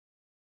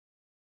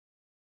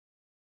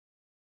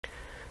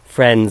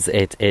Friends,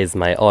 it is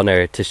my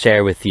honour to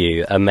share with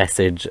you a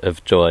message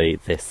of joy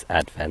this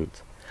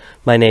Advent.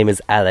 My name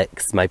is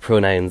Alex, my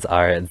pronouns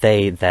are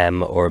they,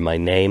 them, or my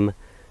name,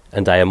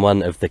 and I am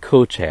one of the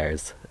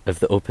co-chairs of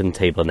the Open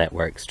Table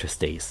Network's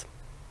trustees.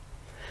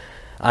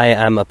 I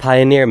am a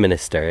pioneer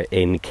minister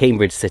in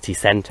Cambridge city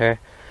centre,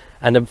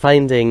 and am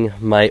finding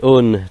my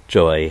own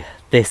joy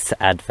this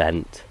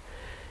Advent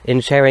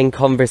in sharing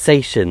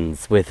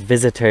conversations with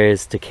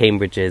visitors to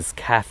Cambridge's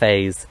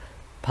cafes,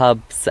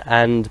 pubs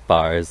and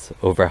bars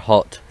over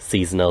hot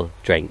seasonal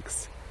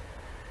drinks.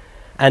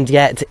 And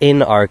yet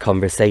in our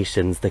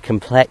conversations, the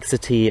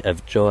complexity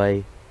of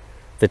joy,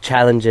 the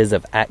challenges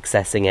of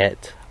accessing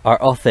it are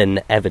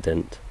often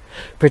evident,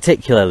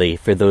 particularly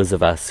for those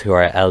of us who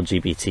are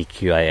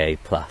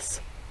LGBTQIA+.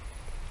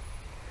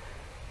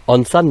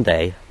 On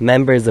Sunday,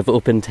 members of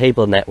Open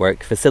Table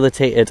Network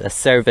facilitated a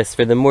service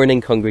for the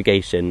morning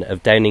congregation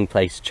of Downing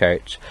Place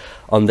Church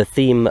on the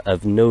theme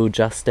of No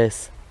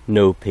Justice,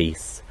 No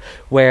Peace,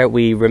 where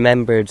we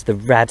remembered the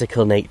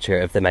radical nature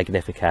of the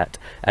Magnificat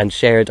and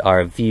shared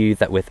our view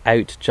that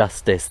without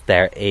justice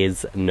there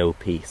is no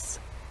peace.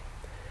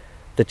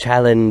 The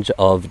challenge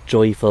of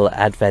joyful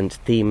Advent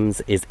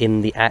themes is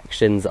in the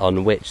actions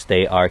on which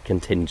they are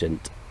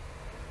contingent.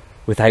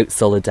 Without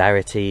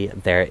solidarity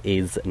there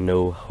is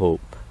no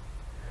hope.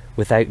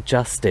 Without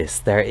justice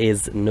there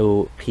is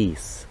no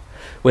peace.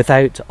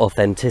 Without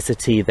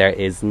authenticity there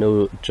is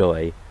no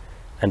joy.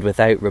 And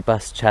without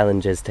robust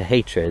challenges to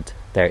hatred,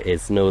 there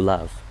is no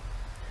love.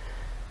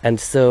 And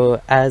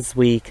so, as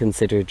we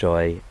consider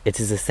joy, it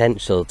is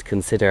essential to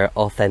consider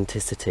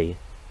authenticity.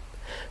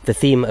 The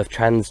theme of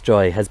trans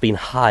joy has been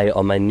high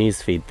on my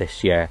newsfeed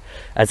this year,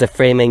 as a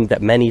framing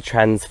that many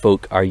trans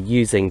folk are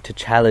using to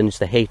challenge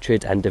the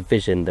hatred and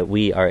division that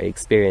we are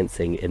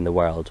experiencing in the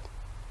world.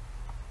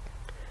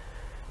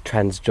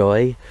 Trans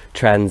joy,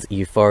 trans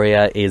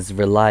euphoria is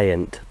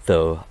reliant,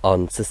 though,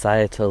 on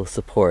societal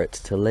support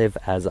to live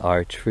as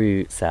our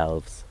true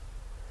selves,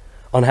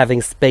 on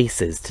having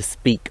spaces to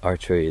speak our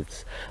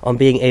truths, on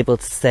being able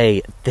to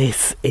say,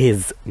 "This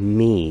is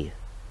me."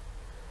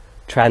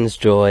 Trans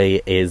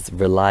joy is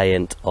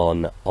reliant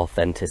on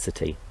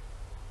authenticity.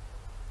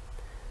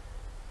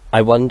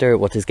 I wonder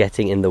what is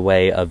getting in the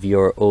way of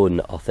your own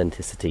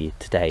authenticity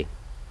today.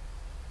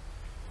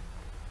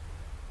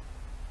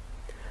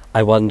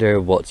 I wonder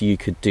what you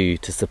could do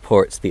to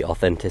support the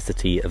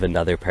authenticity of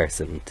another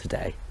person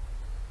today.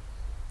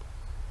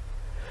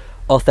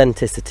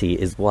 Authenticity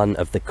is one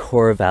of the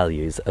core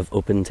values of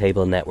Open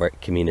Table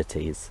Network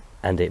communities,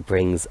 and it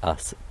brings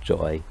us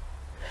joy.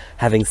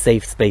 Having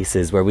safe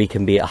spaces where we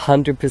can be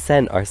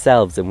 100%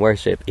 ourselves in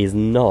worship is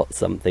not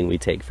something we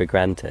take for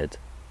granted.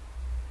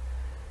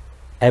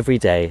 Every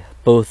day,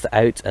 both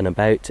out and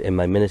about in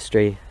my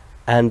ministry,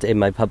 and in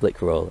my public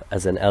role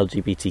as an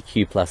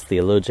LGBTQ+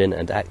 theologian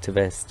and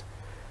activist,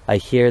 I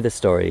hear the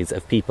stories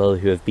of people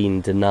who have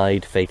been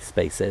denied faith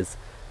spaces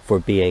for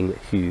being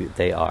who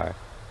they are,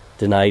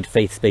 denied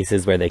faith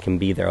spaces where they can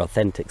be their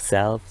authentic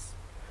selves,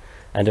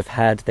 and have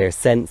had their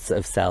sense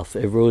of self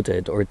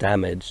eroded or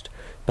damaged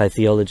by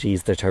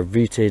theologies that are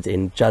rooted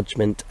in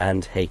judgment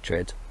and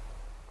hatred.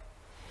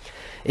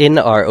 In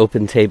our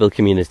Open Table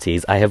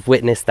communities, I have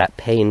witnessed that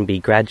pain be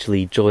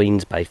gradually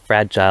joined by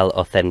fragile,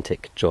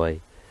 authentic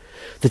joy.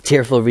 The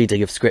tearful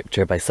reading of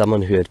scripture by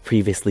someone who had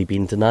previously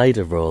been denied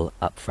a role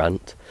up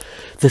front.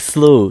 The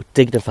slow,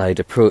 dignified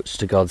approach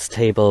to God's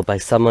table by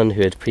someone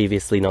who had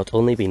previously not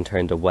only been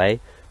turned away,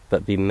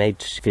 but been made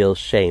to feel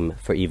shame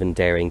for even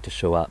daring to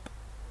show up.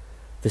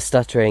 The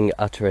stuttering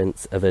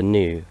utterance of a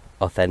new,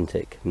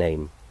 authentic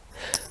name.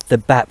 The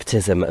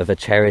baptism of a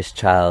cherished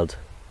child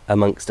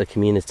amongst a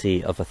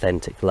community of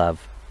authentic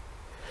love.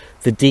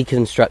 The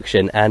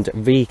deconstruction and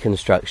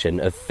reconstruction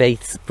of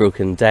faiths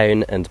broken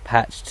down and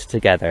patched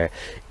together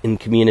in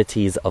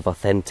communities of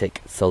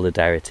authentic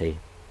solidarity.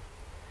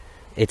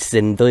 It's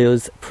in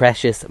those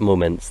precious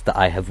moments that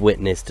I have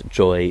witnessed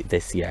joy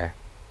this year.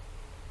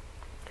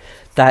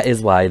 That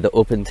is why the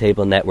Open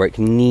Table Network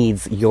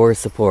needs your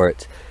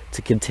support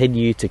to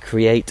continue to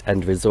create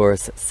and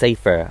resource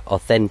safer,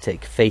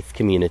 authentic faith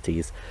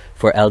communities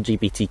for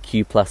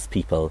LGBTQ+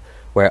 people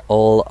where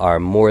all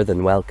are more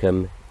than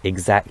welcome,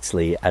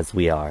 exactly as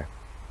we are.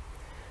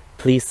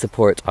 Please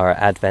support our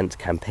Advent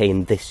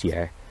campaign this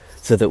year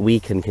so that we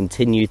can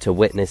continue to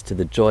witness to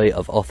the joy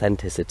of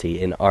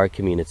authenticity in our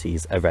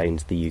communities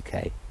around the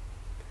UK.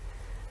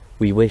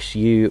 We wish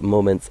you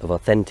moments of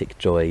authentic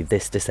joy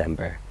this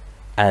December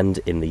and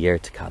in the year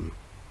to come.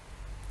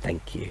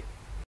 Thank you.